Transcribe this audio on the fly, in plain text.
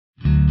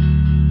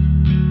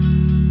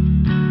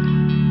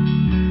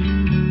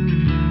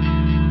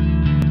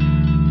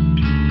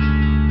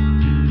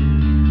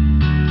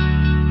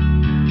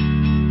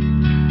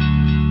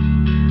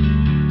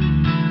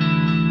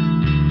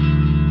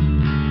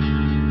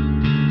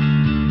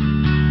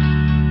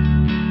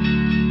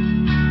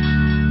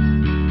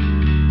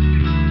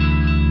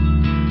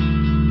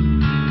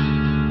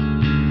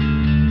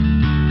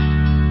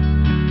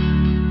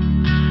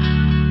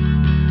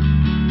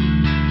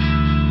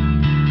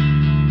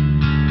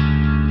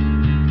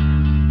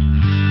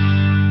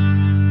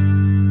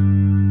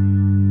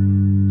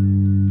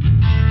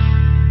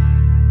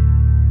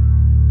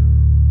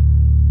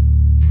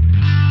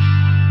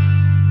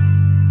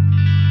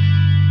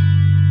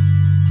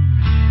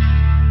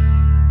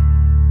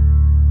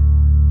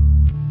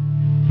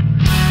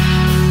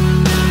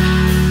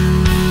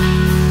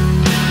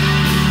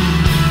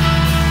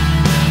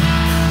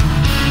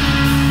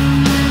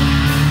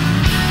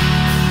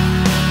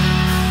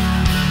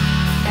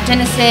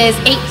verses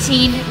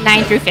 18,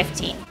 9 through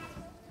 15.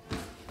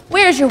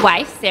 "Where is your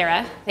wife,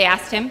 Sarah?" they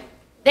asked him.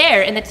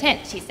 "There, in the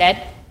tent," he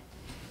said.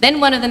 Then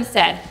one of them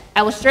said,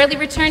 "I will surely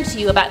return to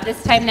you about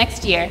this time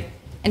next year,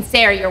 and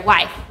Sarah, your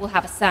wife, will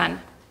have a son."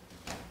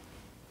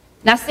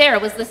 Now Sarah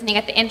was listening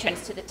at the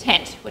entrance to the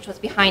tent, which was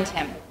behind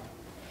him.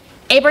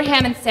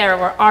 Abraham and Sarah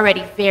were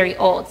already very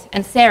old,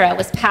 and Sarah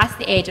was past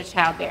the age of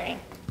childbearing.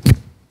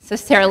 So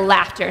Sarah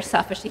laughed to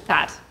herself as she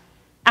thought,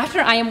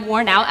 "After I am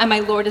worn out and my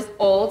Lord is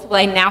old, will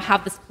I now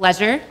have this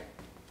pleasure?"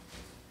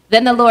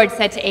 Then the Lord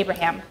said to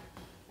Abraham,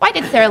 "Why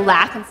did Sarah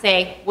laugh and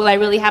say, 'Will I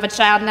really have a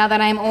child now that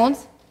I am old?'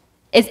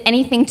 Is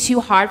anything too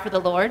hard for the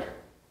Lord?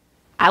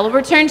 I will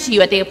return to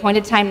you at the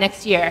appointed time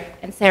next year,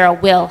 and Sarah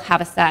will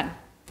have a son."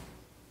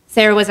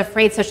 Sarah was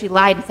afraid, so she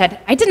lied and said,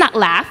 "I did not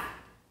laugh."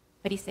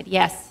 But he said,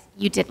 "Yes,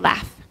 you did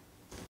laugh."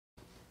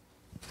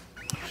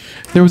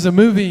 There was a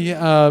movie,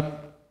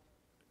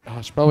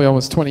 probably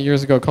almost 20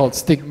 years ago, called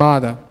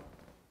Stigmata.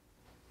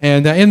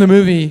 And in the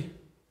movie,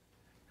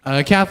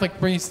 a Catholic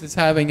priest is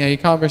having a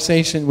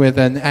conversation with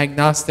an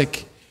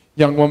agnostic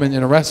young woman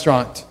in a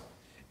restaurant.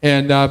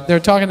 And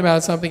they're talking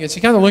about something, and she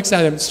kind of looks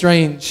at him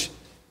strange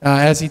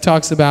as he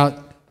talks about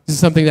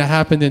something that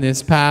happened in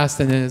his past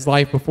and in his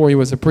life before he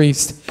was a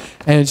priest.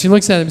 And she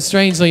looks at him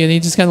strangely, and he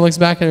just kind of looks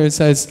back at her and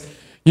says,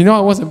 "You know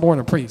I wasn't born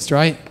a priest,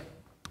 right?"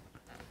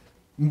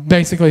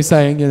 Basically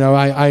saying, you know,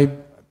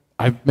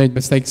 I've made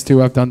mistakes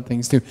too, I've done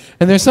things too.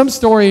 And there's some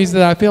stories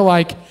that I feel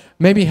like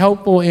may be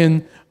helpful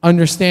in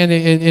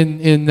understanding,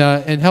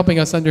 in helping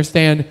us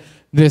understand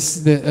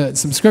this,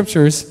 some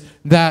scriptures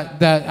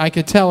that I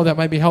could tell that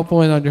might be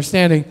helpful in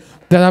understanding,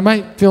 that I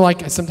might feel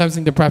like I sometimes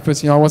need to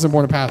preface, you know, I wasn't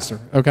born a pastor,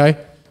 okay?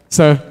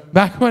 So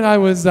back when I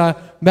was,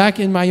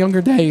 back in my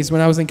younger days, when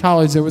I was in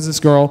college, there was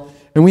this girl,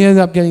 and we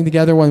ended up getting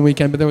together one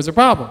weekend, but there was a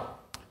problem.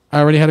 I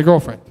already had a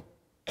girlfriend,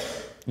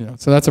 you know,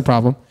 so that's a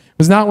problem. It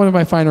was not one of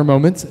my finer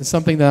moments. It's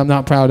something that I'm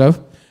not proud of.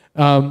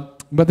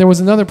 But there was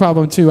another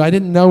problem too. I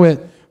didn't know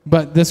it,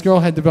 but this girl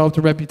had developed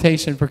a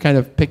reputation for kind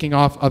of picking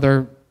off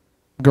other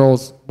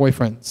girls'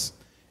 boyfriends.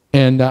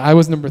 And I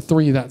was number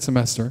 3 that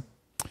semester.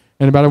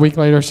 And about a week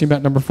later, she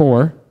met number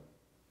 4.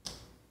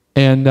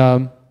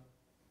 And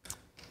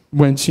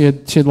when she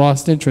had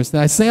lost interest.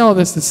 And I say all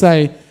this to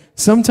say,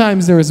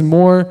 sometimes there is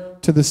more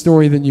to the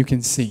story than you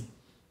can see.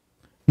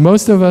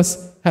 Most of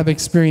us have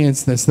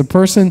experienced this. The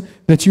person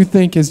that you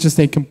think is just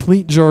a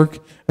complete jerk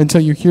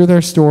until you hear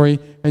their story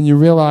and you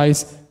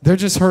realize they're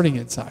just hurting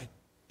inside.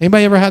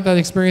 Anybody ever had that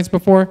experience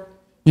before?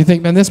 You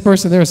think, man, this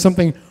person, there is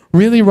something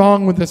really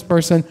wrong with this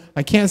person.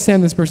 I can't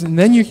stand this person. And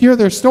then you hear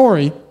their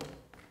story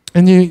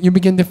and you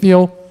begin to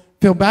feel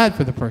bad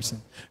for the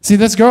person. See,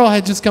 this girl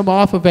had just come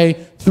off of a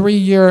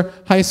 3-year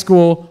high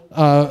school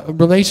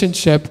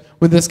relationship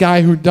with this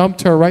guy who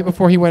dumped her right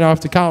before he went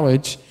off to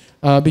college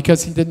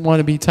because he didn't want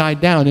to be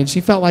tied down. And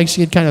she felt like she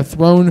had kind of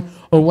thrown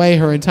away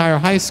her entire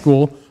high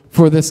school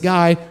for this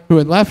guy who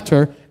had left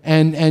her.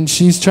 And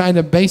she's trying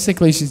to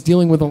she's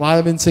dealing with a lot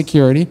of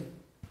insecurity.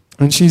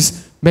 And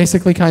she's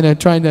basically kind of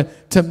trying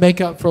to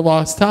make up for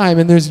lost time.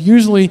 And there's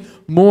usually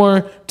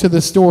more to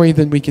the story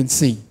than we can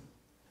see.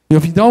 You know,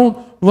 if you don't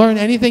learn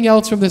anything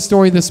else from this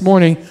story this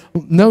morning,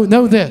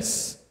 know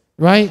this,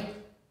 right?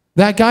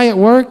 That guy at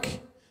work,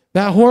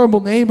 that horrible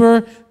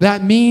neighbor,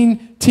 that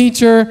mean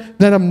teacher,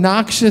 that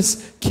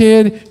obnoxious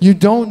kid, you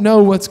don't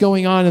know what's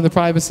going on in the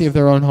privacy of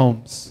their own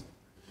homes.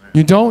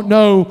 You don't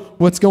know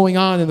what's going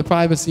on in the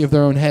privacy of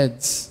their own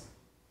heads.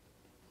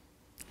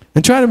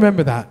 And try to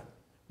remember that.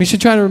 We should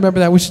try to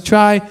remember that. We should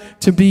try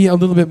to be a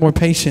little bit more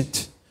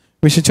patient.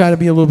 We should try to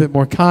be a little bit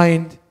more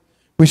kind.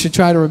 We should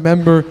try to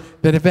remember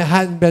that if it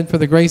hadn't been for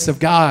the grace of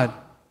God,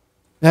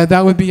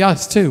 that would be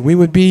us too. We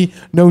would be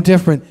no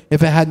different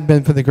if it hadn't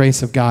been for the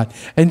grace of God.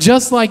 And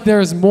just like there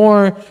is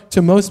more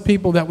to most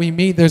people that we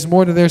meet, there's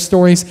more to their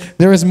stories,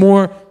 there is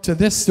more to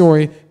this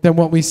story than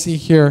what we see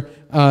here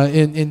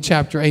in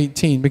chapter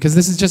 18, because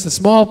this is just a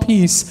small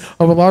piece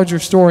of a larger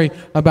story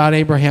about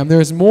Abraham.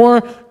 There's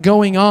more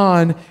going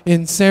on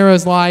in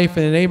Sarah's life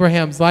and in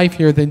Abraham's life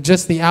here than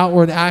just the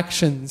outward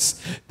actions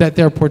that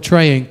they're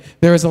portraying.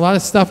 There is a lot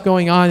of stuff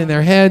going on in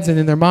their heads and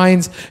in their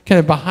minds, kind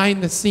of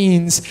behind the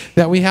scenes,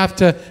 that we have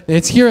to,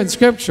 it's here in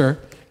Scripture,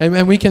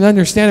 and we can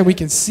understand it, we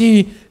can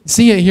see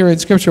it here in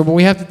Scripture, but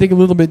we have to dig a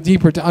little bit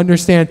deeper to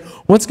understand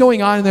what's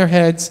going on in their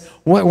heads,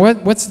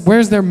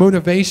 where's their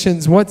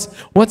motivations,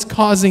 what's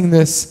causing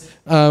this,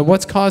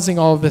 what's causing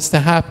all of this to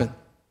happen.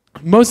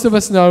 Most of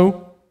us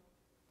know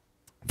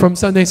from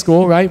Sunday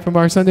school, right, from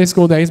our Sunday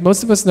school days,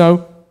 most of us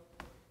know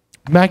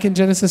back in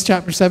Genesis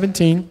chapter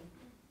 17,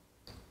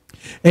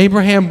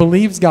 Abraham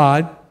believes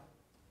God,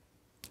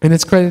 and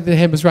it's credited to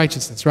him as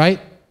righteousness,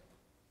 right?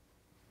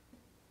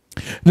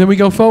 Then we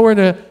go forward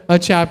a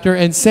chapter,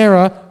 and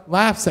Sarah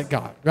laughs at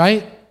God,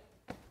 right?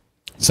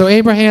 So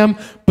Abraham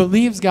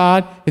believes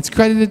God. It's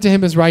credited to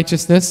him as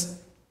righteousness.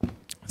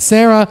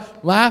 Sarah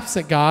laughs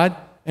at God,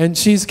 and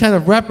she's kind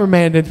of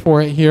reprimanded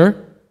for it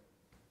here.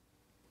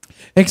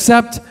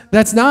 Except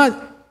that's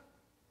not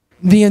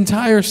the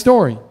entire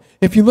story.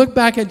 If you look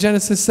back at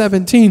Genesis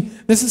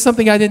 17, this is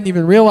something I didn't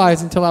even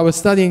realize until I was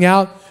studying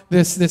out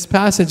this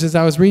passage as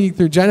I was reading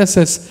through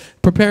Genesis,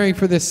 preparing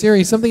for this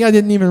series, something I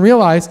didn't even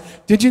realize.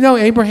 Did you know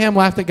Abraham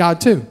laughed at God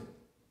too?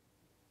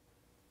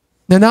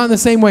 Now, not in the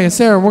same way as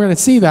Sarah, we're going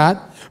to see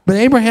that, but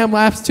Abraham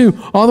laughs too.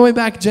 All the way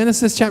back,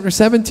 Genesis chapter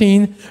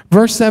 17,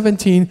 verse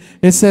 17,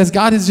 it says,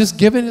 God has just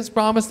given his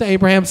promise to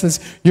Abraham, says,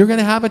 you're going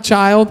to have a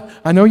child.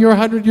 I know you're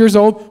 100 years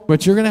old,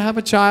 but you're going to have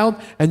a child,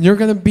 and you're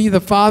going to be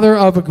the father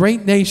of a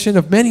great nation,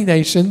 of many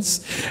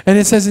nations. And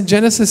it says in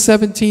Genesis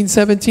 17,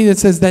 it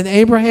says, then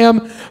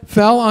Abraham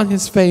fell on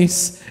his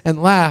face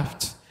and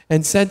laughed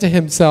and said to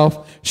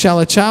himself, shall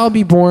a child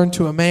be born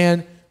to a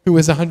man who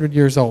is 100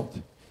 years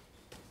old?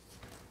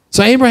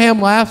 So Abraham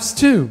laughs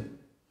too.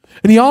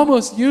 And he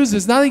almost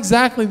uses not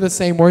exactly the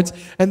same words,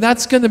 and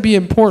that's going to be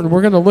important.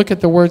 We're going to look at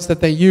the words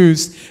that they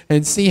use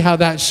and see how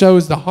that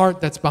shows the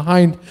heart that's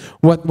behind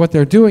what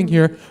they're doing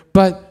here.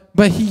 But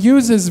he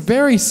uses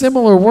very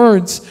similar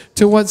words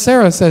to what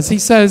Sarah says. He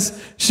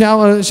says,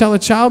 shall a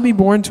child be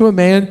born to a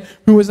man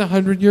who is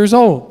 100 years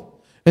old?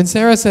 And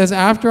Sarah says,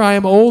 after I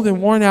am old and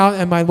worn out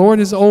and my Lord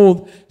is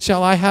old,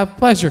 shall I have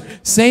pleasure?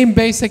 Same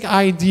basic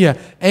idea.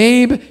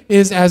 Abe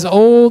is as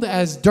old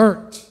as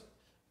dirt.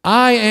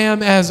 I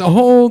am as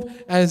old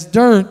as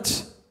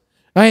dirt.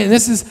 Right? And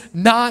this is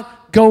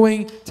not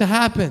going to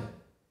happen.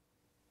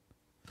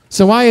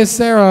 So why is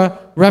Sarah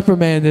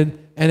reprimanded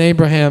and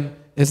Abraham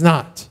is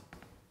not?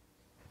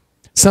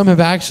 Some have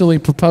actually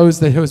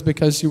proposed that it was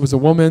because she was a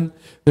woman.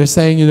 They're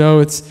saying,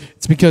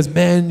 it's because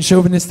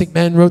chauvinistic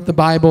men wrote the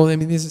Bible. I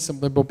mean, these are some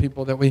liberal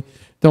people that we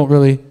don't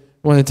really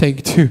want to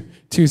take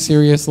too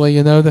seriously.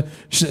 The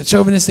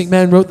chauvinistic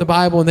men wrote the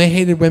Bible and they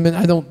hated women.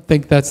 I don't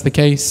think that's the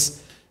case.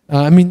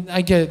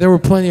 I get it. There were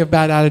plenty of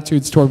bad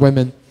attitudes toward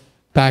women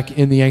back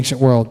in the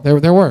ancient world.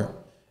 There were.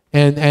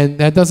 And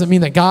that doesn't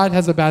mean that God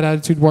has a bad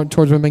attitude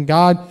towards women.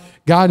 God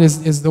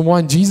is the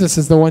one, Jesus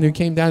is the one who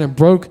came down and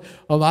broke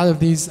a lot of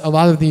these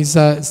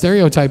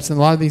stereotypes and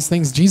a lot of these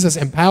things. Jesus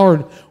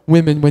empowered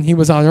women when he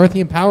was on earth. He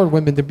empowered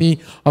women to be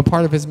a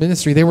part of his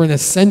ministry. They were an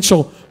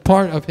essential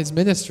part of his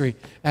ministry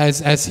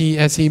as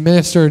he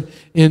ministered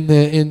in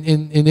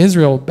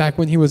Israel back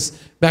when he was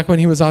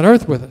on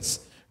earth with us,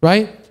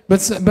 right?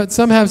 But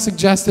some have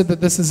suggested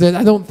that this is it.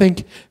 I don't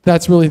think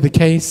that's really the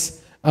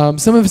case. Some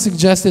have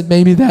suggested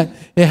maybe that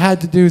it had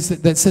to do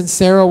that since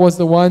Sarah was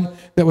the one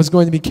that was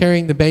going to be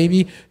carrying the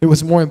baby, it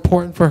was more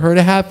important for her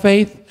to have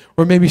faith,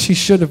 or maybe she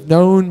should have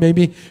known.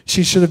 Maybe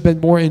she should have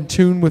been more in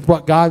tune with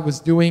what God was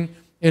doing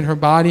in her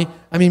body.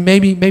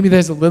 Maybe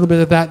there's a little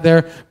bit of that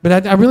there,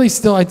 but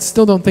I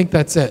still don't think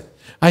that's it.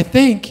 I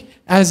think,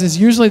 as is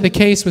usually the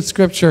case with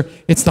Scripture,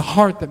 it's the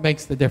heart that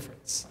makes the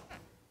difference.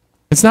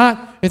 It's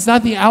not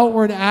the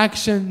outward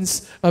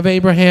actions of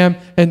Abraham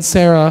and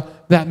Sarah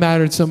that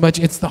mattered so much.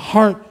 It's the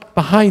heart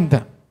behind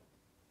them.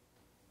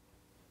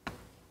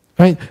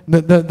 Right?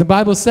 The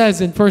Bible says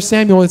in 1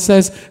 Samuel, it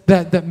says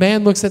that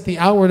man looks at the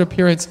outward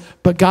appearance,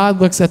 but God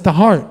looks at the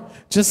heart.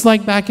 Just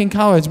like back in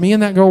college, me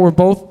and that girl were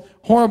both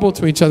horrible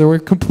to each other. We're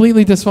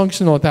completely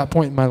dysfunctional at that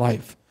point in my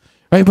life.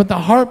 Right? But the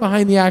heart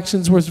behind the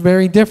actions was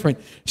very different.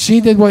 She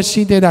did what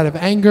she did out of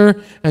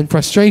anger and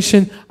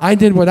frustration. I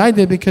did what I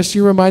did because she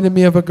reminded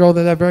me of a girl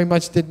that I very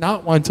much did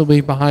not want to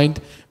leave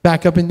behind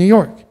back up in New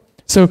York.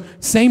 So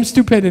same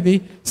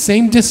stupidity,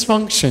 same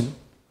dysfunction,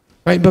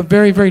 right? But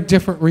very, very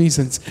different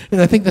reasons. And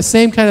I think the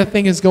same kind of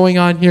thing is going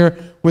on here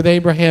with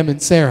Abraham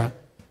and Sarah,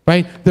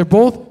 right? They're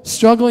both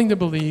struggling to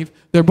believe.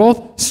 They're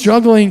both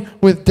struggling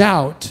with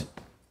doubt.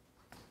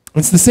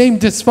 It's the same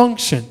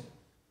dysfunction.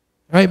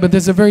 Right, but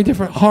there's a very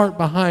different heart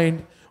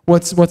behind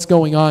what's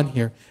going on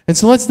here. And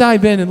so let's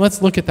dive in and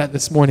let's look at that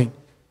this morning.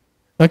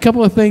 A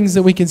couple of things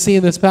that we can see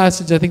in this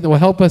passage I think that will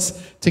help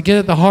us to get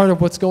at the heart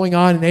of what's going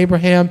on in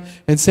Abraham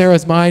and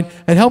Sarah's mind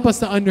and help us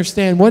to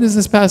understand what is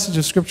this passage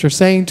of Scripture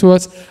saying to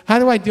us? How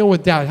do I deal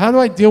with doubt? How do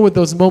I deal with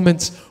those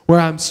moments where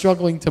I'm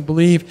struggling to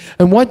believe?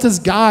 And how does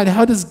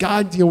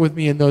God deal with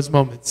me in those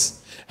moments?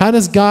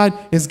 Is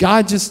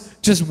God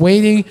just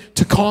waiting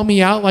to call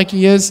me out like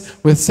he is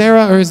with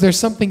Sarah, or is there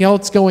something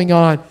else going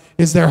on?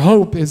 Is there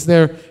hope? Is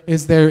there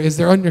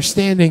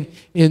understanding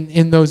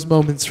in those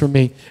moments for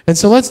me? And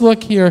so let's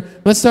look here.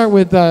 Let's start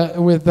with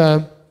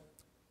the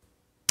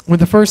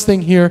first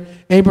thing here,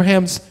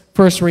 Abraham's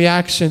first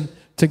reaction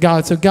to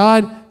God. So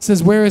God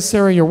says, "Where is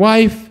Sarah, your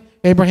wife?"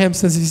 Abraham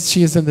says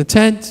she is in the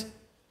tent.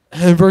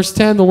 In verse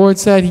 10, the Lord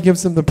said, he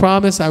gives them the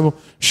promise, "I will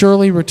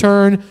surely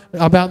return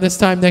about this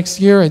time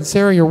next year, and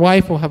Sarah, your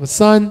wife, will have a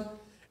son."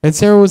 And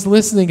Sarah was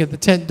listening at the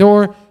tent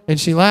door, and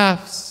she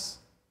laughs.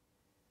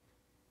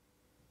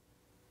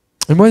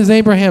 And what does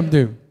Abraham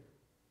do?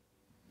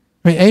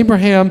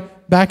 Abraham,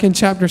 back in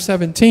chapter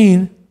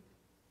 17,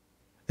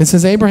 it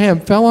says, Abraham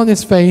fell on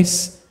his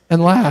face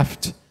and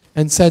laughed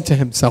and said to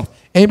himself.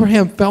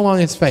 Abraham fell on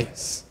his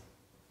face,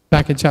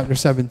 back in chapter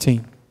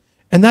 17.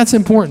 And that's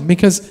important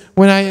because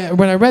when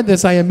I read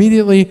this, I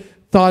immediately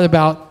thought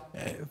about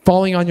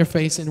falling on your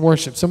face in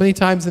worship. So many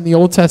times in the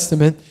Old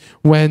Testament,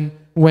 when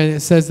it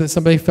says that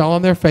somebody fell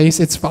on their face,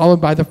 it's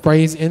followed by the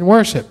phrase in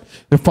worship.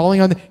 They're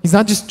falling on, he's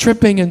not just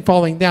tripping and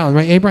falling down,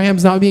 right?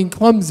 Abraham's not being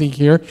clumsy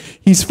here.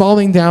 He's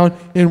falling down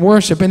in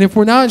worship. And if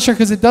we're not sure,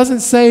 because it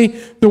doesn't say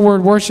the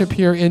word worship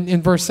here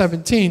in verse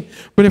 17,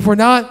 but if we're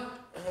not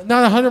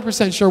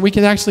 100% sure, we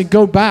can actually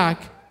go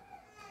back.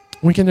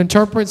 We can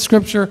interpret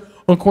Scripture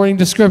according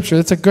to Scripture.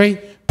 That's a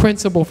great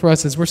principle for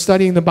us as we're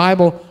studying the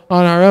Bible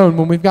on our own.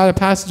 When we've got a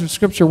passage of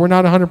Scripture we're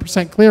not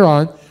 100% clear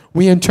on,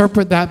 we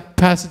interpret that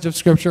passage of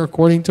Scripture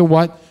according to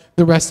what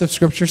the rest of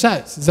Scripture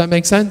says. Does that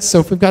make sense? So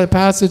if we've got a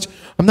passage,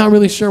 I'm not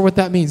really sure what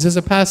that means. There's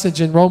a passage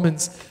in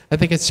Romans, I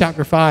think it's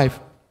chapter 5,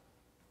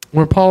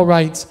 where Paul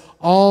writes,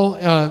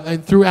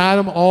 and through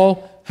Adam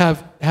all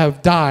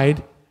have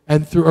died,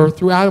 and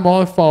through Adam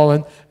all have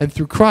fallen, and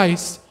through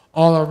Christ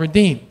all are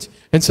redeemed.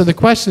 And so the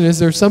question is,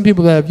 there are some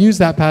people that have used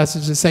that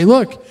passage to say,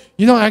 look,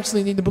 you don't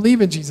actually need to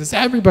believe in Jesus.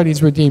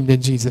 Everybody's redeemed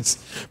in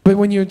Jesus. But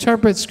when you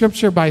interpret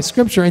Scripture by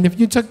Scripture, and if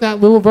you took that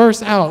little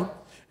verse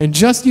out and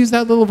just use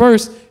that little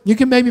verse, you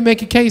can maybe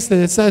make a case that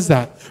it says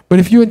that. But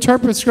if you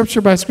interpret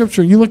Scripture by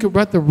Scripture, you look at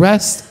what the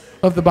rest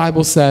of the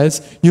Bible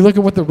says, you look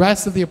at what the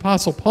rest of the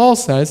Apostle Paul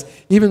says,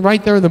 even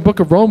right there in the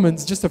book of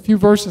Romans, just a few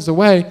verses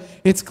away,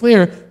 it's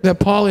clear that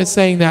Paul is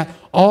saying that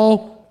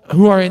all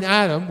who are in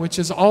Adam, which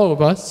is all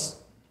of us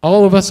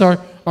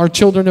are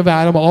children of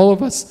Adam, all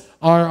of us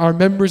are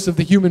members of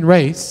the human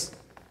race,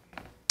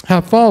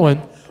 have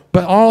fallen,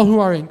 but all who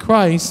are in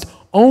Christ,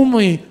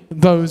 only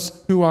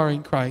those who are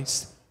in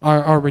Christ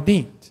are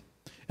redeemed.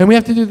 And we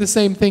have to do the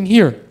same thing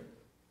here.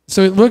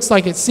 So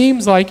it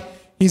seems like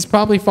he's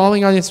probably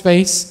falling on his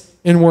face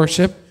in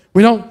worship.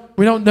 We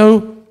don't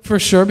know for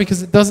sure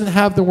because it doesn't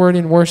have the word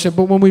in worship,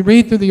 but when we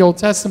read through the Old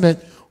Testament,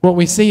 what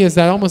we see is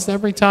that almost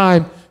every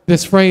time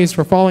this phrase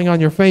for falling on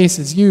your face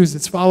is used,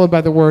 it's followed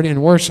by the word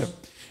in worship.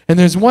 And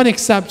there's one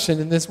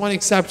exception, and this one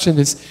exception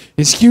is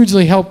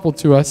hugely helpful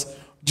to us.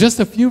 Just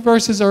a few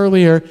verses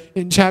earlier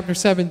in chapter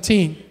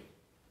 17,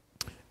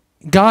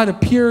 God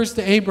appears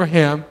to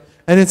Abraham,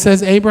 and it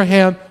says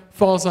Abraham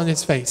falls on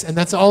his face. And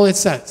that's all it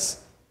says,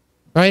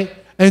 right?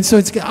 And so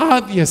it's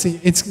obvious,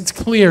 it's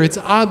clear, it's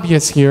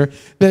obvious here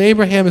that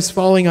Abraham is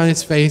falling on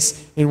his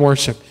face in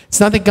worship. It's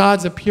not that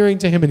God's appearing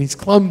to him and he's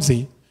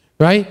clumsy,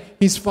 right?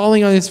 He's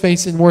falling on his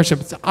face in worship.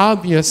 It's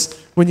obvious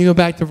when you go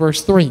back to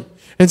verse 3.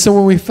 And so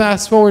when we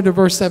fast forward to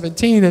verse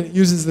 17 and it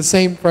uses the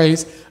same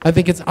phrase, I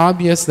think it's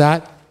obvious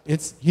that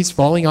he's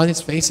falling on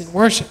his face in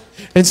worship.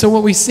 And so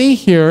what we see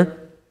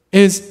here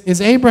is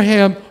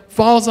Abraham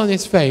falls on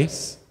his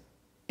face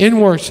in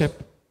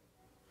worship,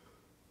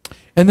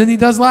 and then he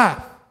does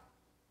laugh.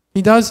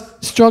 He does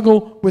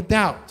struggle with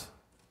doubt.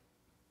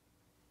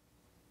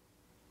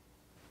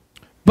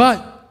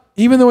 But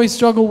even though he's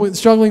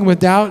struggling with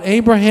doubt,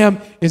 Abraham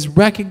is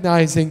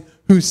recognizing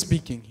who's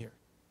speaking here.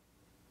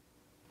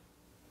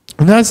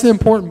 And that's the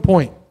important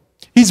point.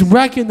 He's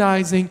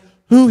recognizing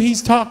who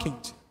he's talking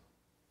to.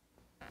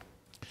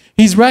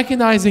 He's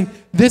recognizing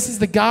this is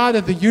the God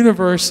of the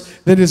universe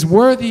that is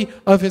worthy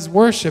of his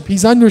worship.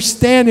 He's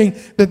understanding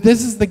that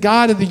this is the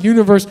God of the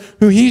universe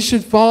who he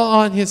should fall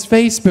on his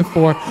face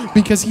before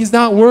because he's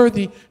not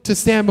worthy to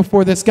stand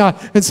before this God.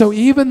 And so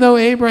even though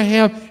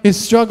Abraham is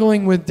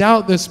struggling with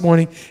doubt this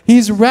morning,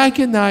 he's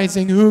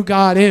recognizing who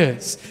God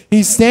is.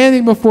 He's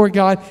standing before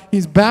God.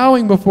 He's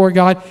bowing before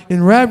God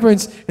in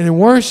reverence and in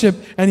worship.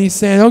 And he's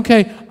saying,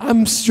 okay,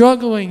 I'm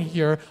struggling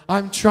here.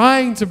 I'm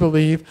trying to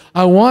believe.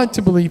 I want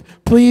to believe.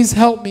 Please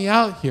help me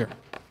out here.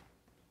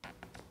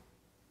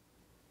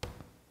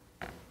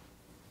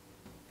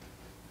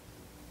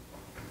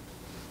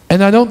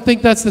 And I don't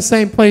think that's the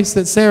same place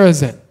that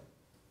Sarah's in.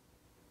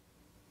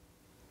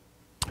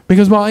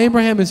 Because while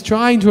Abraham is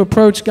trying to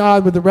approach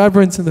God with the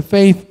reverence and the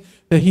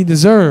faith that he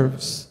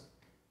deserves,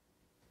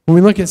 when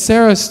we look at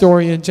Sarah's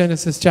story in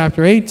Genesis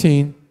chapter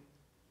 18,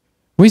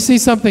 we see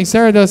something,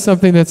 Sarah does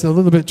something that's a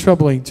little bit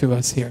troubling to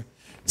us here.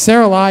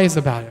 Sarah lies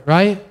about it,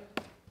 right?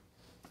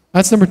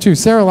 That's number 2.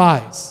 Sarah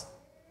lies.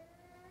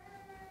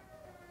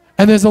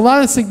 And there's a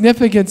lot of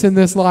significance in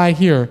this lie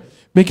here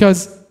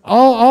because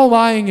all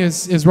lying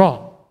is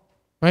wrong.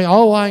 Right?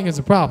 All lying is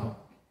a problem.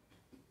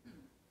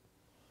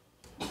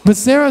 But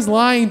Sarah's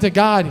lying to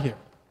God here.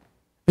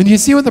 And you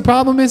see what the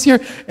problem is here?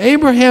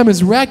 Abraham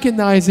is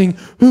recognizing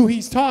who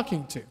he's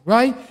talking to,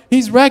 right?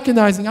 He's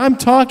recognizing, I'm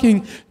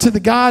talking to the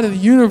God of the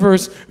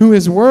universe who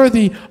is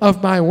worthy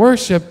of my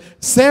worship.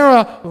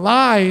 Sarah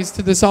lies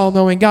to this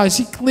all-knowing God.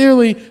 She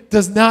clearly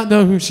does not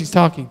know who she's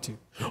talking to.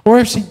 Or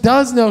if she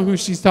does know who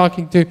she's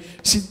talking to,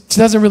 she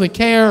doesn't really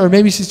care, or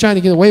maybe she's trying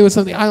to get away with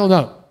something. I don't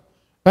know.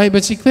 Right?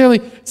 But she clearly,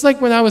 it's like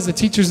when I was a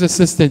teacher's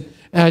assistant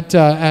at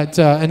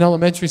an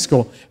elementary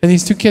school, and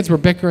these 2 kids were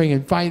bickering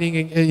and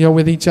fighting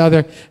with each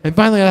other, and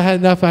finally I had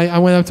enough. I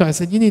went up to them, I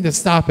said, you need to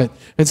stop it.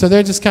 And so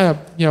they're just kind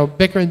of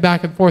bickering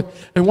back and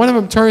forth, and one of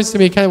them turns to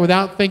me kind of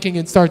without thinking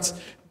and starts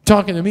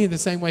talking to me the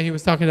same way he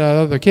was talking to that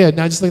other kid,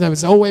 and I just looked at him and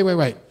said, oh,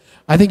 wait,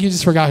 I think you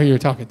just forgot who you're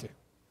talking to.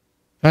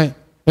 Right?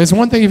 It's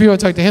one thing if you want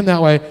to talk to him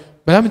that way,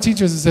 but I'm a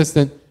teacher's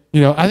assistant,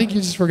 I think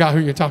you just forgot who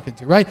you're talking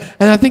to, right?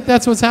 And I think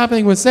that's what's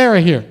happening with Sarah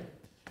here.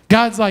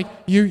 God's like,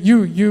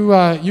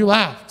 you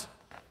laughed.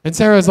 And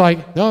Sarah's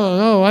like,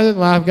 no, I didn't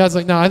laugh. God's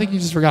like, no, I think you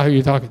just forgot who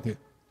you're talking to.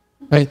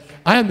 Right?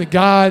 I am the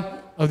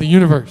God of the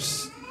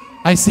universe.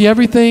 I see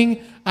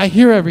everything. I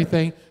hear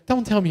everything.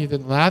 Don't tell me you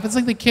didn't laugh. It's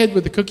like the kid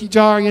with the cookie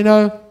jar, you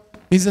know.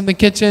 He's in the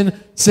kitchen,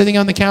 sitting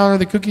on the counter.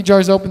 The cookie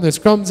jar's open. There's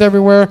crumbs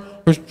everywhere.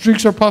 Her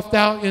cheeks are puffed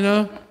out, you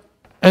know.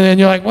 And then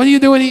you're like, what are you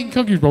doing eating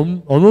cookies? I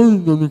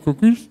don't eat any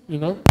cookies, you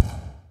know.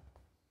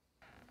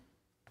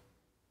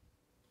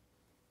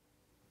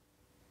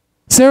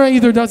 Sarah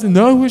either doesn't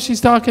know who she's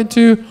talking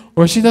to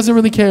or she doesn't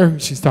really care who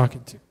she's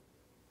talking to.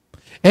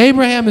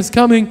 Abraham is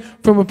coming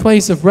from a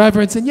place of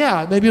reverence and,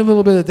 yeah, maybe a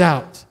little bit of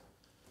doubt.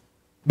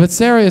 But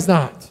Sarah is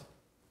not.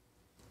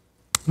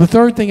 The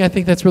third thing I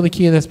think that's really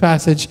key in this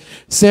passage,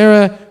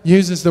 Sarah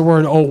uses the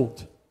word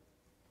old.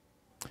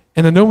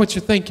 And I know what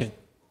you're thinking.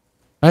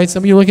 Right?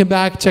 Some of you looking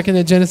back, checking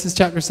at Genesis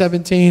chapter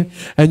 17,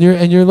 and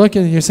you're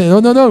looking and you're saying, oh,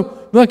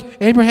 no. Look,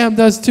 Abraham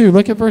does too.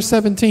 Look at verse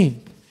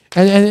 17.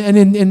 And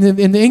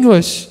in the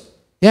English,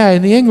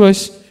 in the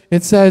English,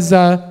 it says,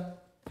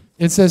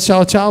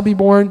 shall a child be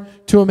born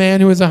to a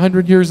man who is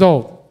 100 years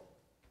old?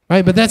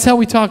 Right? But that's how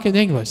we talk in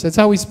English. That's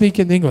how we speak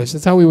in English.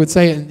 That's how we would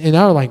say it in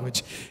our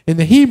language. In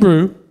the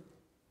Hebrew,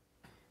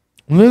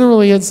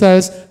 literally it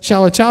says,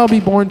 shall a child be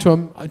born to a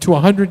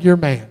 100-year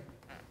man?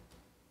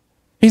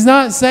 He's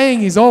not saying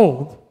he's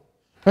old.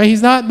 Right?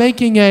 He's not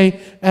making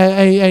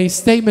a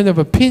statement of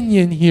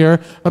opinion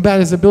here about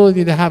his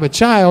ability to have a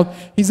child.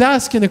 He's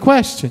asking a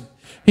question.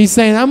 He's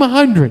saying, I'm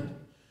 100.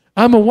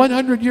 I'm a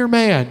 100-year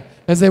man,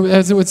 as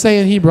it would say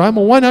in Hebrew. I'm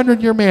a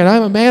 100-year man.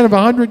 I'm a man of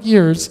 100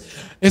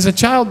 years. Is a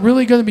child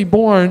really going to be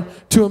born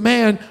to a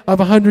man of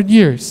 100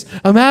 years?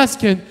 I'm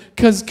asking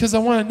because I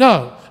want to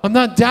know. I'm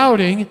not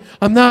doubting.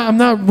 I'm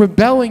not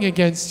rebelling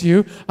against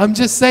you. I'm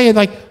just saying,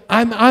 like,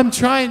 I'm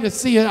trying to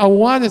see it. I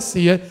want to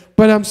see it,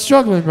 but I'm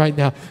struggling right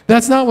now.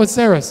 That's not what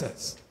Sarah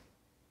says.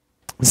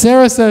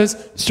 Sarah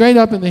says, straight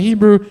up in the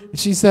Hebrew,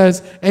 she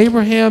says,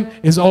 Abraham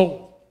is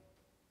old.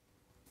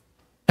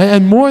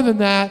 And more than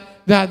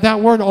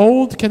that word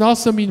old can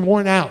also mean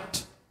worn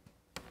out.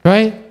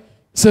 Right?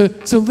 So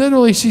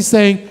literally she's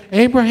saying,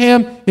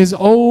 Abraham is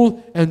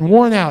old and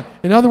worn out.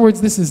 In other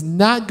words, this is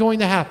not going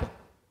to happen.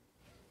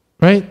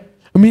 Right?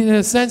 I mean, in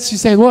a sense,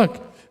 she's saying,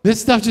 look,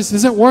 this stuff just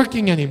isn't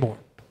working anymore.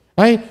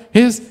 Right?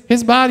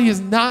 His body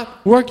is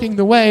not working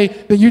the way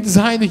that you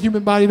designed the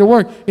human body to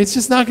work. It's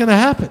just not going to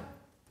happen.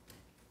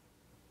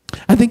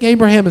 I think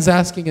Abraham is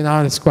asking an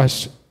honest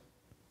question.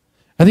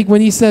 I think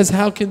when he says,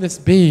 how can this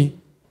be?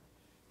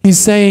 He's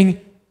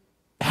saying,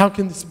 how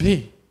can this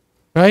be?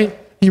 Right?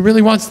 He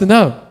really wants to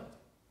know.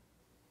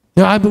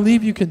 You know, I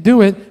believe you can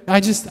do it.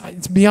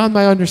 It's beyond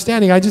my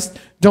understanding. I just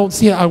don't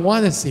see it. I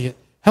want to see it.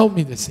 Help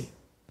me to see it.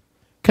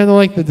 Kind of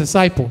like the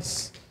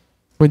disciples.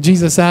 When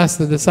Jesus asked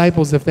the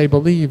disciples if they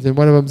believed, and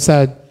one of them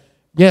said,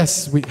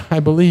 yes,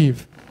 I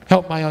believe.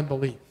 Help my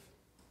unbelief.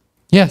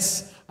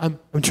 Yes, I'm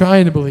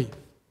trying to believe.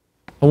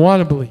 I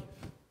want to believe.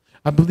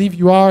 I believe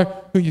you are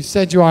who you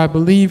said you are. I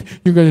believe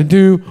you're going to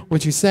do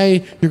what you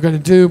say you're going to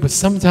do, but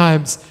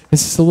sometimes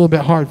it's just a little bit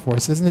hard for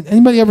us, isn't it?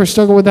 Anybody ever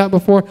struggled with that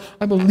before?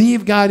 I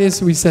believe God is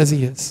who he says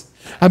he is.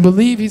 I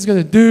believe he's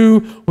going to do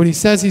what he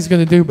says he's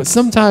going to do, but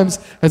sometimes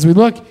as we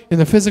look in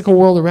the physical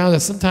world around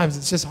us, sometimes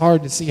it's just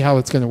hard to see how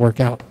it's going to work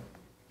out.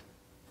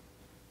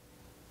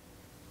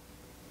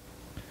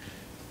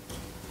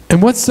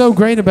 And what's so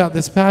great about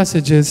this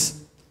passage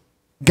is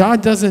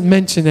God doesn't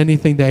mention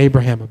anything to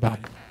Abraham about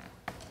it.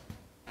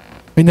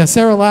 I mean, now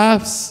Sarah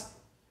laughs.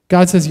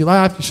 God says, you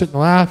laughed. You shouldn't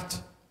have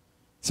laughed.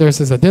 Sarah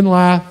says, I didn't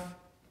laugh.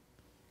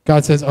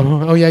 God says,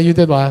 oh yeah, you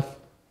did laugh.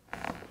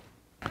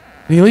 And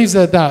he leaves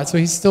it at that. So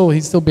he's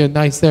still being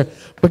nice there.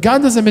 But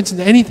God doesn't mention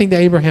anything to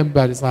Abraham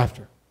about his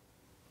laughter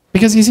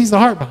because he sees the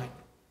heart behind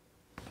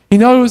it. He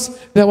knows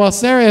that while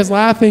Sarah is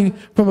laughing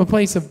from a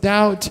place of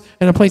doubt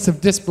and a place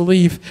of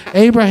disbelief,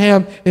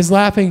 Abraham is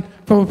laughing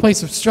from a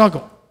place of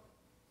struggle.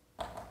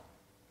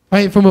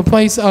 Right? From a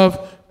place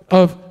of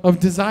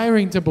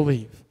desiring to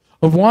believe,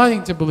 of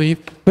wanting to believe,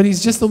 but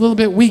he's just a little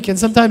bit weak. And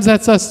sometimes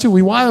that's us too.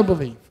 We want to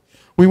believe.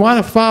 We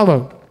want to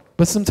follow,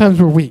 but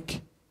sometimes we're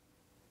weak.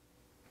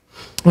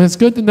 And it's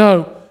good to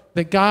know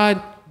that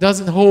God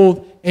doesn't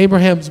hold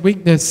Abraham's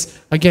weakness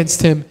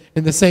against him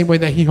in the same way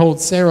that he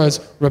holds Sarah's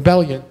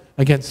rebellion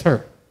against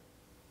her.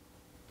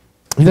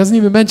 He doesn't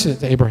even mention it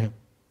to Abraham.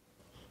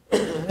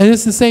 And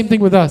it's the same thing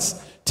with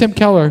us. Tim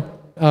Keller,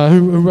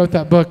 who wrote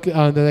that book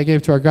that I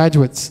gave to our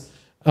graduates,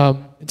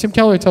 Tim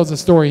Keller tells a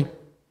story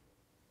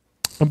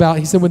about,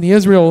 he said when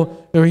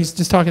he's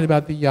just talking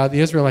about the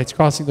Israelites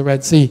crossing the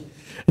Red Sea.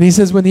 And he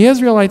says when the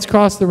Israelites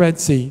crossed the Red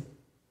Sea,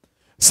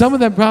 some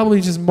of them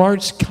probably just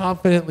marched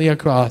confidently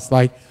across,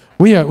 like,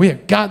 we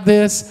have got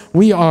this,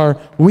 we are,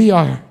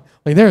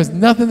 like there is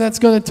nothing that's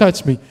going to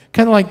touch me.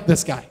 Kind of like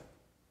this guy.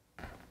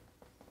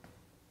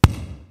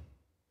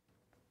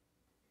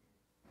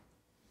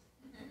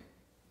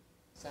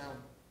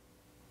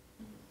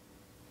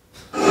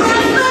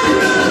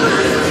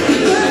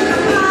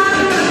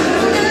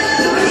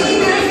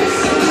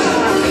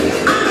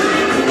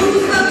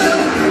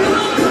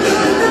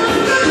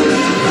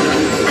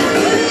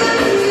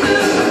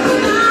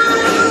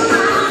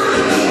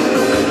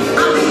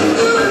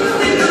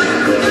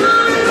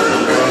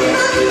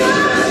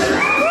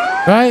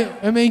 Right?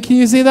 I mean, can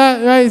you see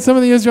that? Right? Some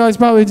of the Israelites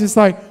probably just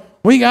like,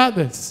 we got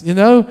this, you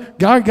know?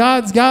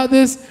 God's got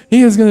this.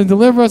 He is going to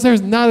deliver us.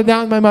 There's not a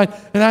doubt in my mind.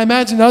 And I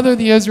imagine other of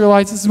the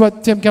Israelites, this is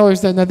what Tim Keller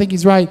said, and I think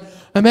he's right.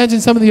 I imagine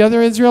some of the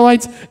other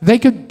Israelites, they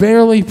could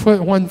barely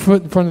put one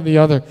foot in front of the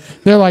other.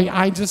 They're like,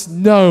 I just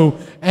know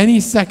any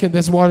second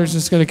this water's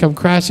just going to come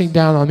crashing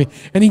down on me.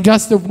 Any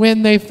gust of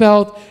wind they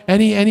felt,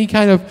 any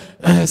kind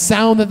of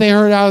sound that they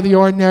heard out of the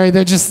ordinary,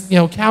 they're just,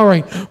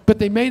 cowering. But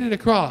they made it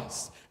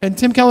across. And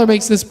Tim Keller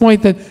makes this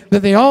point that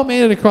they all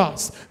made it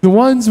across. The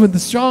ones with the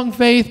strong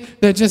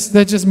faith that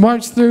just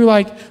marched through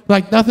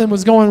like nothing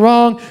was going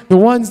wrong. The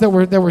ones that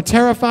were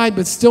terrified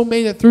but still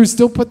made it through,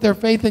 still put their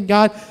faith in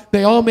God.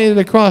 They all made it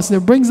across.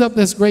 And it brings up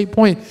this great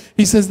point.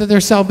 He says that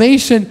their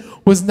salvation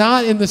was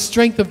not in the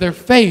strength of their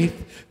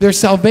faith. Their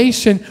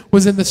salvation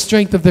was in the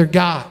strength of their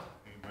God.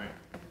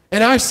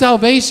 And our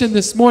salvation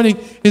this morning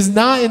is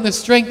not in the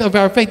strength of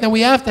our faith. Now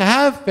we have to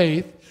have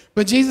faith.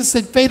 But Jesus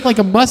said faith like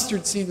a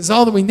mustard seed is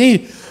all that we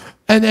need.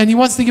 And he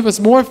wants to give us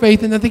more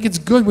faith, and I think it's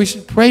good. We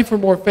should pray for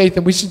more faith,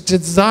 and we should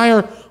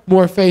desire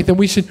more faith, and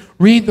we should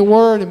read the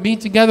Word and meet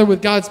together with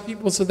God's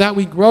people so that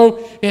we grow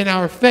in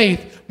our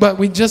faith. But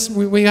we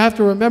have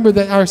to remember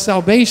that our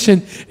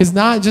salvation is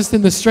not just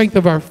in the strength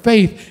of our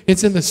faith,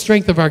 it's in the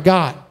strength of our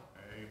God.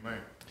 Amen.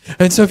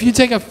 And so if you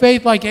take a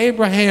faith like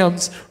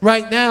Abraham's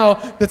right now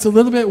that's a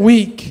little bit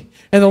weak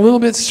and a little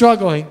bit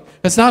struggling,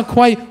 it's not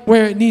quite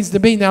where it needs to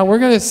be. Now, we're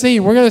going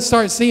to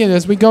start seeing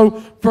as we go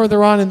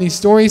further on in these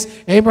stories,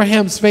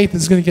 Abraham's faith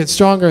is going to get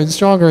stronger and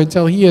stronger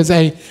until he is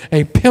a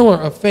pillar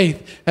of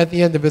faith at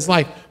the end of his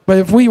life. But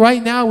if we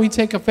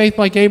take a faith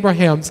like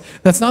Abraham's,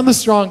 that's not the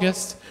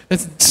strongest,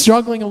 that's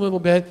struggling a little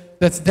bit,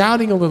 that's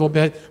doubting a little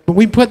bit, but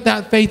we put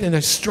that faith in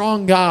a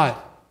strong God,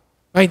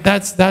 right?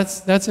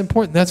 That's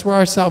important. That's where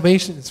our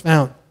salvation is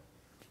found.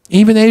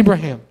 Even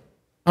Abraham,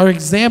 our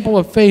example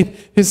of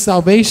faith, his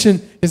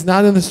salvation is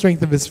not in the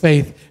strength of his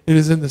faith. It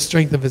is in the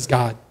strength of his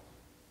God.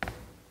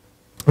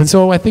 And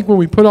so I think when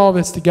we put all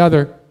this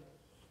together,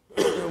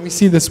 we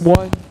see this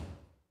one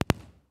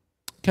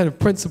kind of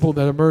principle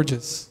that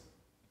emerges.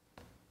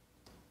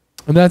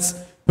 And that's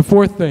the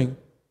fourth thing.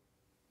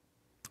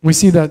 We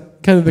see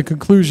that kind of the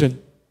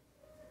conclusion.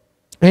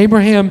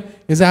 Abraham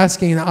is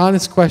asking an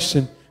honest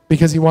question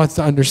because he wants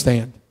to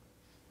understand.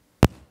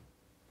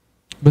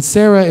 But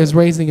Sarah is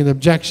raising an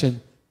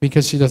objection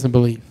because she doesn't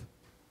believe.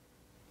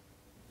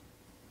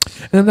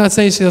 And I'm not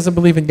saying she doesn't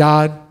believe in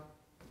God.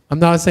 I'm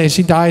not saying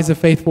she dies a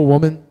faithful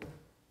woman.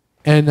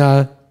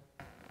 But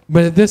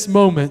at this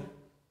moment,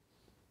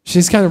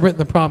 she's kind of written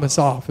the promise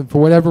off. And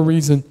for whatever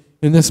reason,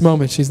 in this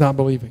moment, she's not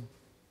believing.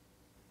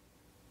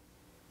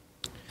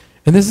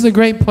 And this is a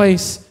great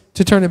place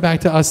to turn it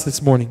back to us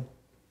this morning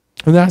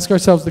and ask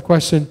ourselves the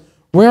question,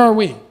 where are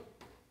we?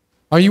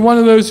 Are you one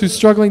of those who's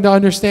struggling to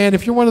understand?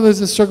 If you're one of those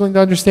that's struggling to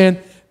understand,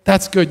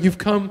 that's good. You've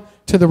come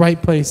to the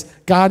right place.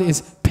 God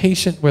is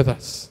patient with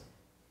us.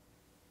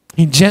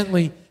 He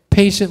gently,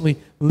 patiently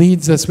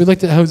leads us. We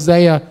looked at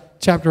Hosea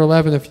chapter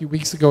 11 a few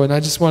weeks ago, and I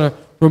just want to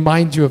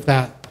remind you of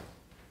that.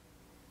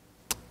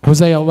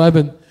 Hosea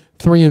 11,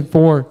 3 and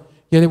 4.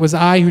 Yet it was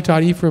I who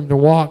taught Ephraim to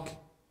walk.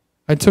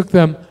 I took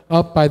them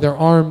up by their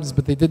arms,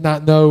 but they did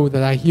not know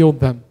that I healed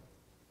them.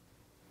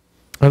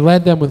 I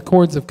led them with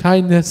cords of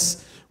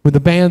kindness, with the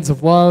bands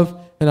of love,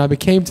 and I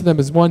became to them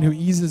as one who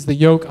eases the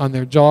yoke on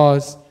their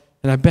jaws,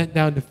 and I bent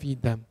down to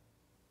feed them.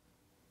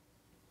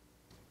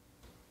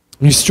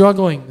 Are you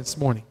struggling this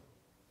morning?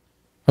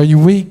 Are you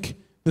weak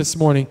this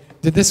morning?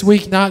 Did this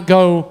week not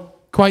go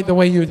quite the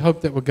way you had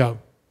hoped it would go?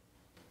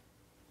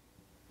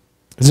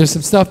 Is there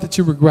some stuff that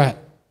you regret?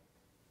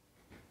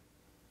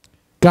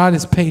 God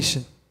is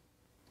patient.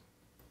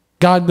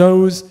 God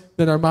knows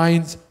that our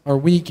minds are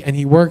weak, and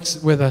He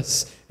works with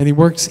us, and He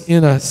works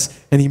in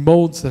us, and He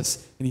molds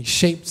us, and He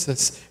shapes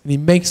us, and He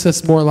makes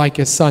us more like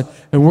His Son.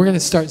 And we're going to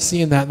start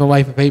seeing that in the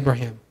life of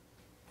Abraham.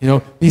 You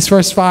know, these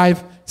first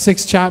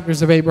 5-6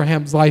 chapters of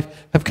Abraham's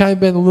life have kind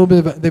of been a little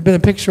bit of they've been a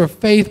picture of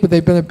faith, but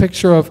they've been a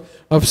picture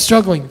of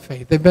struggling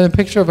faith. They've been a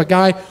picture of a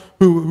guy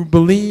who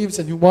believes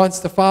and who wants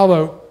to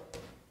follow,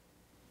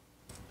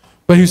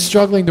 but who's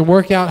struggling to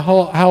work out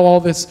how all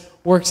this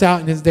works out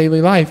in his daily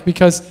life,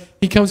 because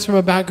he comes from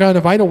a background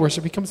of idol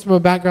worship. He comes from a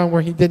background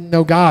where he didn't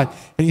know God,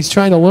 and he's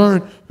trying to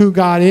learn who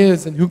God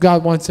is and who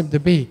God wants him to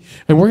be.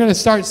 And we're going to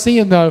start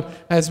seeing, though,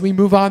 as we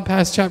move on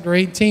past chapter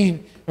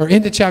 18, or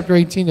into chapter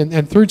 18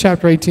 and through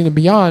chapter 18 and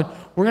beyond,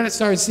 we're going to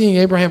start seeing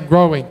Abraham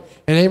growing,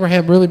 and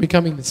Abraham really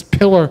becoming this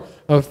pillar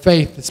of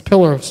faith, this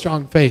pillar of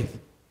strong faith.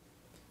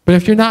 But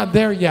if you're not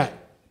there yet,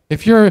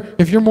 if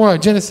you're more a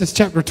Genesis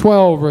chapter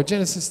 12 or a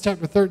Genesis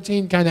chapter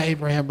 13 kind of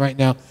Abraham right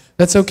now,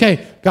 that's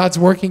okay. God's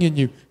working in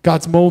you.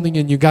 God's molding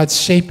in you. God's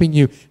shaping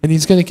you. And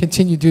He's going to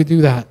continue to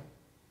do that.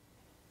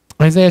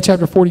 Isaiah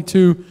chapter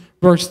 42,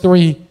 verse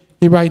 3,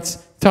 he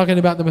writes, talking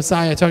about the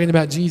Messiah, talking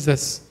about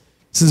Jesus.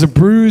 He says, a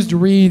bruised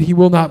reed He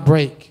will not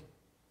break.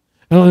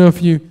 I don't know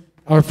if you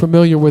are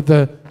familiar with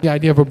the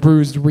idea of a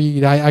bruised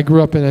reed. I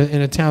grew up in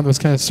a town that was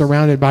kind of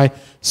surrounded by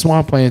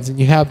swamplands, and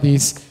you have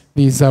these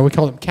we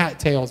call them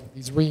cattails,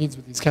 these reeds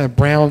with these kind of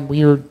brown,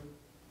 weird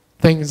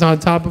things on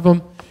top of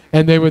them,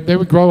 and they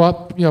would grow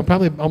up,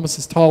 probably almost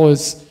as tall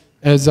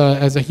as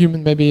a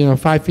human, maybe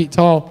 5 feet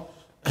tall,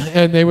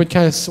 and they would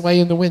kind of sway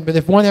in the wind. But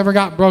if one ever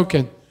got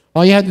broken,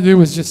 all you had to do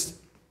was just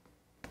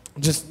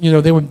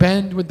they would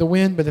bend with the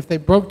wind. But if they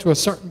broke to a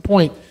certain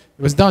point,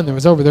 it was done. It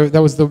was over.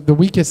 That was the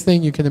weakest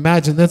thing you can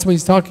imagine. That's what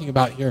he's talking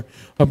about here.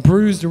 A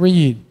bruised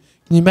reed.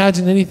 Can you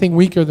imagine anything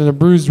weaker than a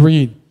bruised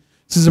reed?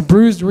 This is a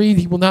bruised reed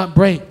he will not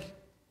break.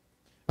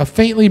 A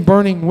faintly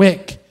burning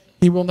wick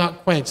he will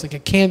not quench, like a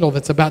candle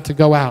that's about to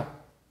go out.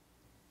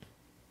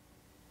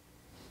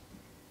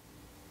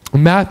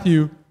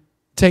 Matthew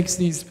takes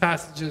these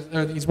passages,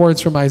 or these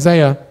words from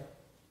Isaiah,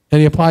 and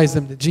he applies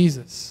them to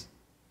Jesus.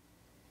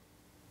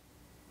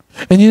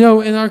 And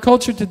in our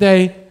culture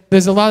today,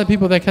 there's a lot of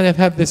people that kind of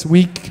have this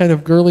weak, kind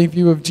of girly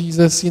view of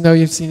Jesus.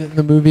 You've seen it in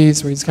the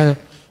movies where he's kind of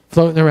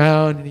floating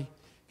around and he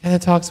kind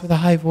of talks with a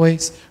high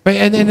voice. Right?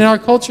 And in our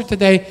culture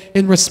today,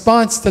 in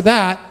response to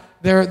that,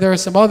 there are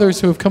some others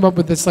who have come up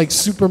with this like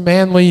super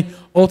manly,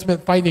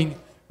 ultimate fighting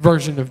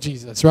version of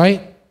Jesus,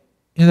 right?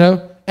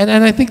 And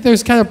I think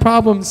there's kind of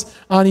problems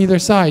on either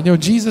side.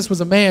 Jesus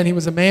was a man. He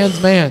was a man's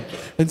man.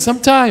 And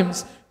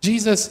sometimes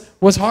Jesus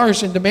was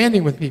harsh and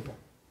demanding with people.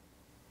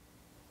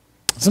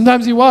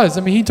 Sometimes he was.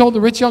 He told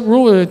the rich young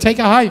ruler to take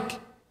a hike.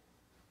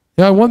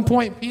 At one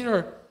point,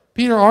 Peter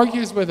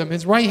argues with him.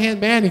 His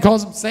right-hand man, he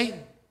calls him Satan.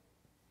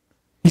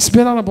 He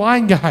spit on a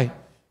blind guy.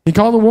 He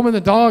called a woman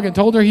a dog and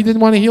told her he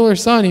didn't want to heal her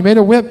son. He made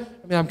a whip.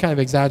 I'm kind of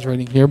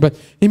exaggerating here, but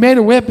he made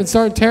a whip and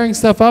started tearing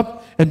stuff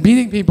up and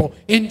beating people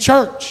in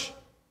church.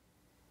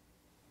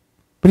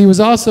 But he was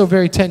also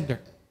very tender.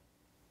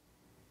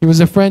 He was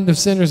a friend of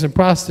sinners and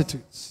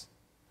prostitutes.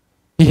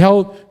 He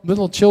held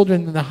little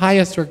children in the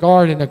highest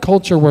regard in a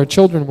culture where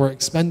children were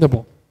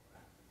expendable.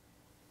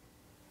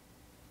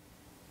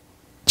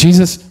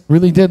 Jesus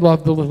really did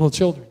love the little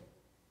children.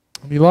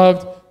 He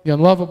loved the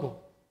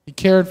unlovable. He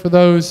cared for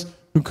those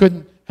who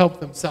couldn't help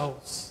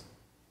themselves.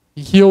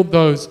 He healed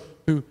those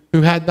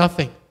who had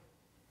nothing.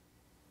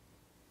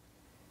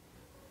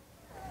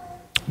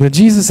 But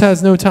Jesus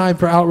has no time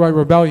for outright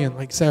rebellion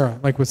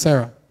like with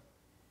Sarah.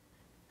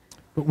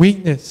 But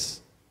weakness,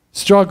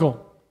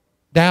 struggle,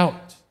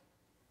 doubt,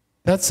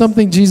 that's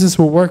something Jesus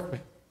will work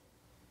with.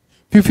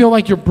 If you feel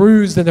like you're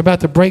bruised and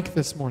about to break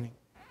this morning,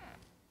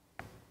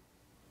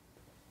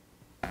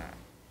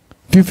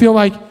 if you feel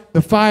like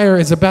the fire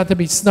is about to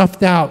be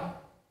snuffed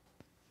out,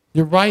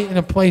 you're right in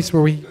a place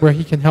where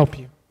he can help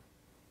you.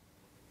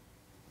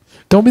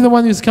 Don't be the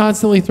one who's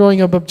constantly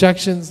throwing up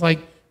objections like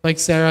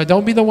Sarah.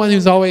 Don't be the one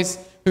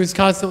who's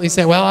constantly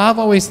saying, well, I've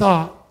always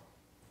thought.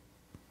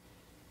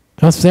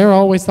 Well, Sarah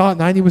always thought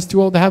 90 was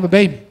too old to have a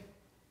baby.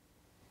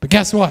 But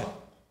guess what?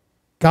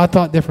 God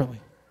thought differently.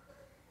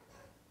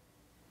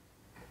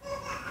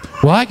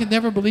 Well, I could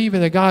never believe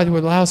in a God who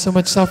would allow so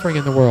much suffering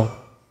in the world.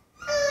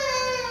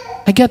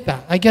 I get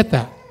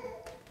that.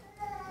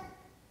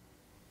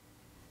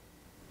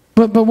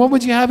 But what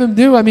would you have him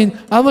do?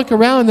 I look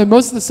around and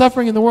most of the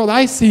suffering in the world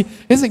I see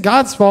isn't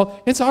God's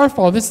fault. It's our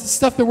fault. This is the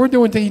stuff that we're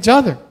doing to each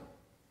other.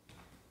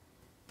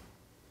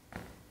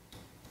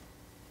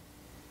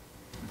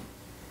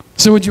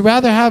 So would you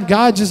rather have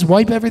God just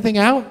wipe everything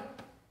out?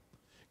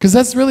 Because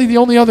that's really the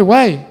only other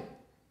way.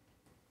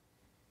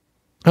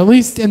 At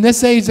least in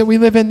this age that we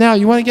live in now.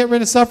 You want to get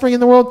rid of suffering in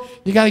the world?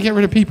 You got to get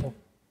rid of people.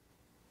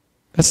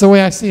 That's the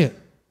way I see it.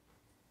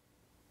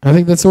 I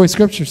think that's the way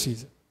Scripture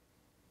sees it.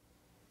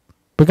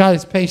 But God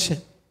is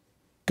patient.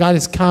 God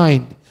is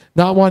kind,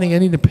 not wanting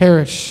any to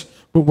perish,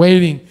 but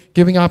waiting,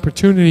 giving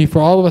opportunity for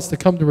all of us to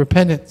come to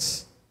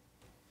repentance.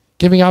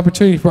 Giving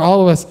opportunity for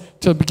all of us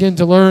to begin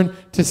to learn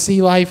to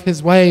see life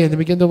His way and to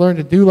begin to learn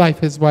to do life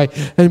His way.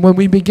 And when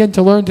we begin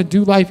to learn to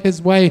do life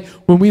His way,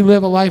 when we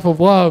live a life of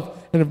love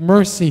and of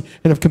mercy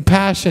and of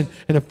compassion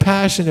and of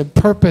passion and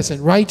purpose and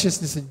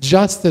righteousness and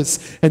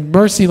justice and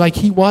mercy like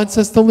He wants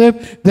us to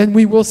live, then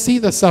we will see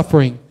the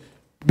suffering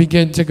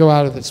begin to go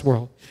out of this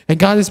world. And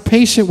God is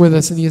patient with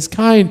us, and He is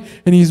kind,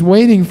 and He's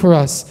waiting for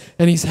us,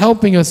 and He's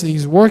helping us, and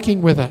He's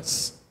working with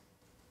us.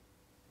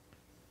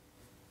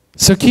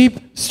 So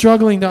keep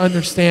struggling to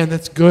understand.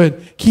 That's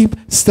good. Keep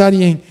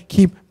studying.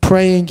 Keep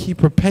praying.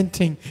 Keep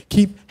repenting.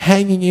 Keep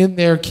hanging in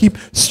there. Keep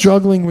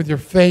struggling with your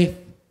faith.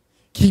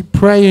 Keep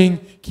praying.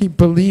 Keep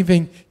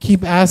believing.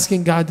 Keep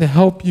asking God to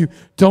help you.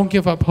 Don't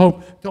give up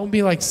hope. Don't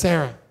be like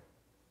Sarah.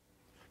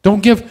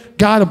 Don't give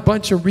God a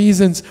bunch of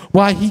reasons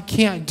why He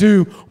can't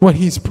do what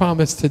He's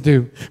promised to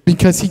do.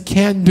 Because He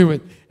can do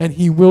it, and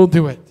He will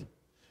do it.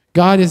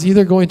 God is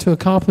either going to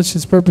accomplish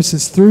His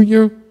purposes through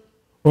you,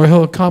 or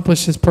He'll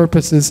accomplish His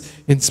purposes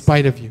in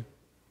spite of you.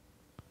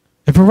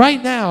 And for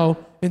right now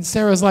in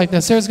Sarah's life, now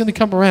Sarah's going to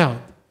come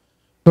around,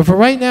 but for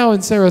right now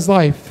in Sarah's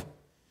life,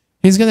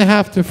 He's going to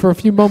have to, for a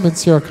few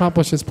moments here,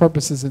 accomplish His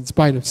purposes in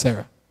spite of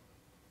Sarah.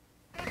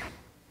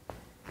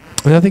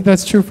 And I think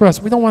that's true for us.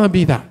 We don't want to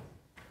be that.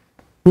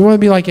 We want to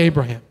be like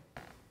Abraham.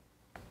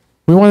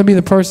 We want to be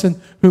the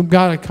person whom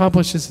God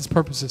accomplishes His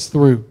purposes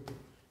through,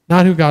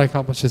 not who God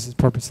accomplishes His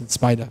purpose in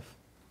spite of.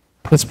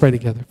 Let's pray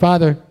together.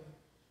 Father,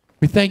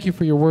 we thank You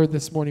for Your word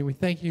this morning. We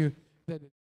thank You that